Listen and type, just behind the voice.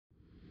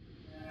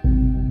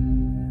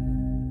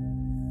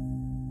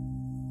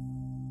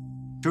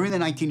During the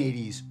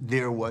 1980s,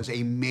 there was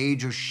a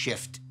major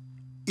shift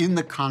in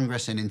the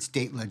Congress and in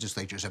state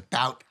legislatures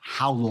about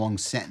how long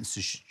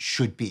sentences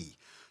should be.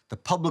 The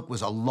public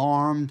was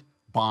alarmed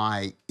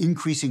by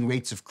increasing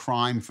rates of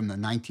crime from the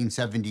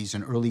 1970s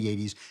and early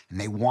 80s,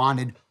 and they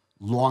wanted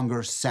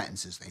longer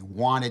sentences. They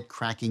wanted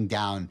cracking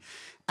down.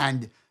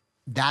 And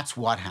that's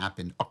what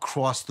happened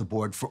across the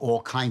board for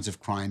all kinds of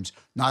crimes,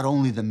 not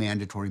only the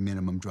mandatory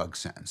minimum drug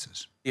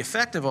sentences. The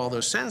effect of all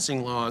those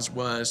sentencing laws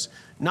was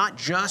not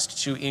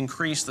just to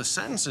increase the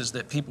sentences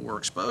that people were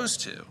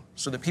exposed to,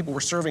 so that people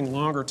were serving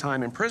longer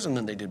time in prison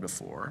than they did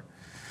before.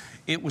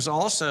 It was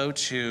also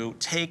to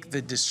take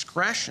the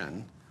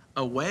discretion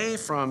away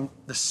from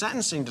the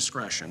sentencing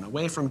discretion,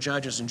 away from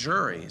judges and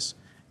juries,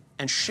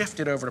 and shift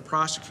it over to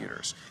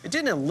prosecutors. It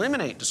didn't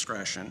eliminate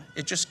discretion,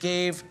 it just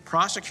gave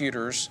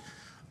prosecutors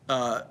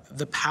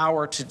the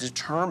power to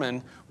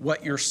determine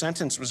what your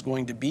sentence was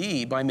going to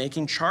be by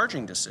making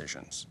charging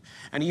decisions,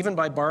 and even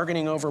by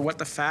bargaining over what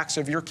the facts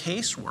of your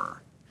case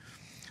were.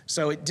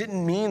 So it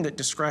didn't mean that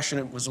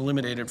discretion was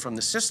eliminated from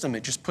the system,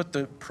 it just put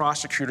the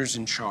prosecutors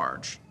in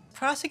charge.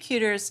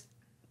 Prosecutors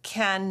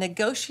can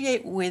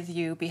negotiate with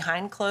you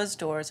behind closed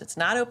doors. It's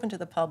not open to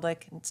the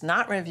public. It's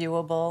not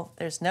reviewable.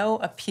 There's no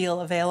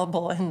appeal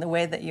available in the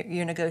way that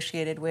you're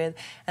negotiated with.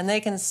 And they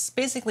can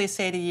basically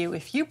say to you,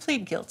 if you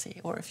plead guilty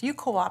or if you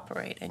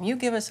cooperate and you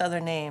give us other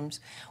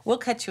names, we'll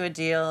cut you a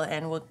deal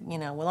and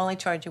we'll only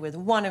charge you with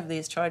one of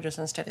these charges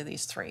instead of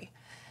these 3.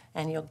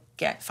 And you'll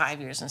get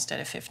 5 years instead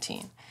of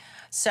 15.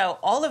 So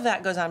all of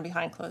that goes on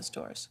behind closed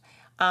doors.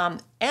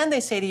 And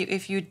they say to you,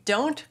 if you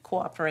don't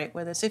cooperate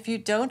with us, if you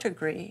don't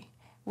agree,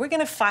 we're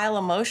going to file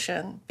a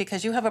motion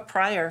because you have a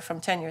prior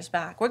from 10 years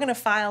back. We're going to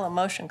file a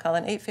motion called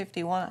an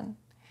 851.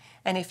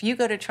 And if you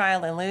go to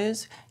trial and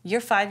lose,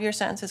 your 5-year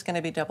sentence is going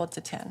to be doubled to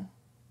 10.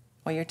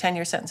 Or your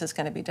 10-year sentence is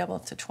going to be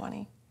doubled to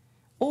 20.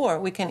 Or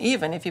we can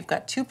even, if you've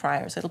got 2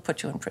 priors, it'll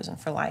put you in prison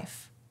for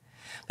life.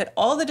 But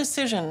all the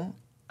decision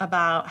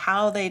about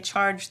how they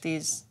charge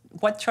these,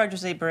 what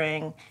charges they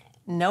bring,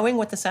 knowing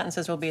what the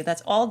sentences will be,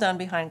 that's all done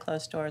behind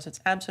closed doors. It's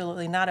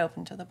absolutely not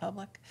open to the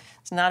public.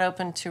 It's not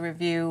open to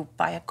review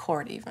by a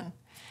court even.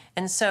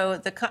 And so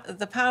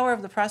the power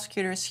of the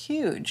prosecutor is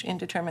huge in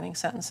determining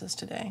sentences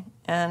today.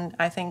 And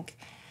I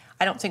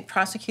don't think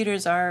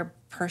prosecutors are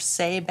per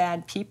se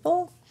bad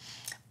people,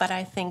 but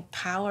I think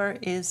power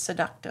is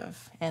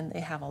seductive. And they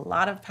have a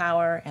lot of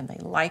power and they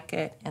like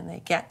it and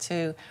they get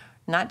to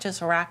not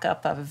just rack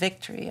up a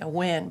victory, a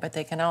win, but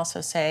they can also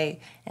say,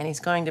 and he's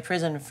going to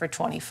prison for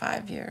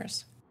 25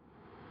 years.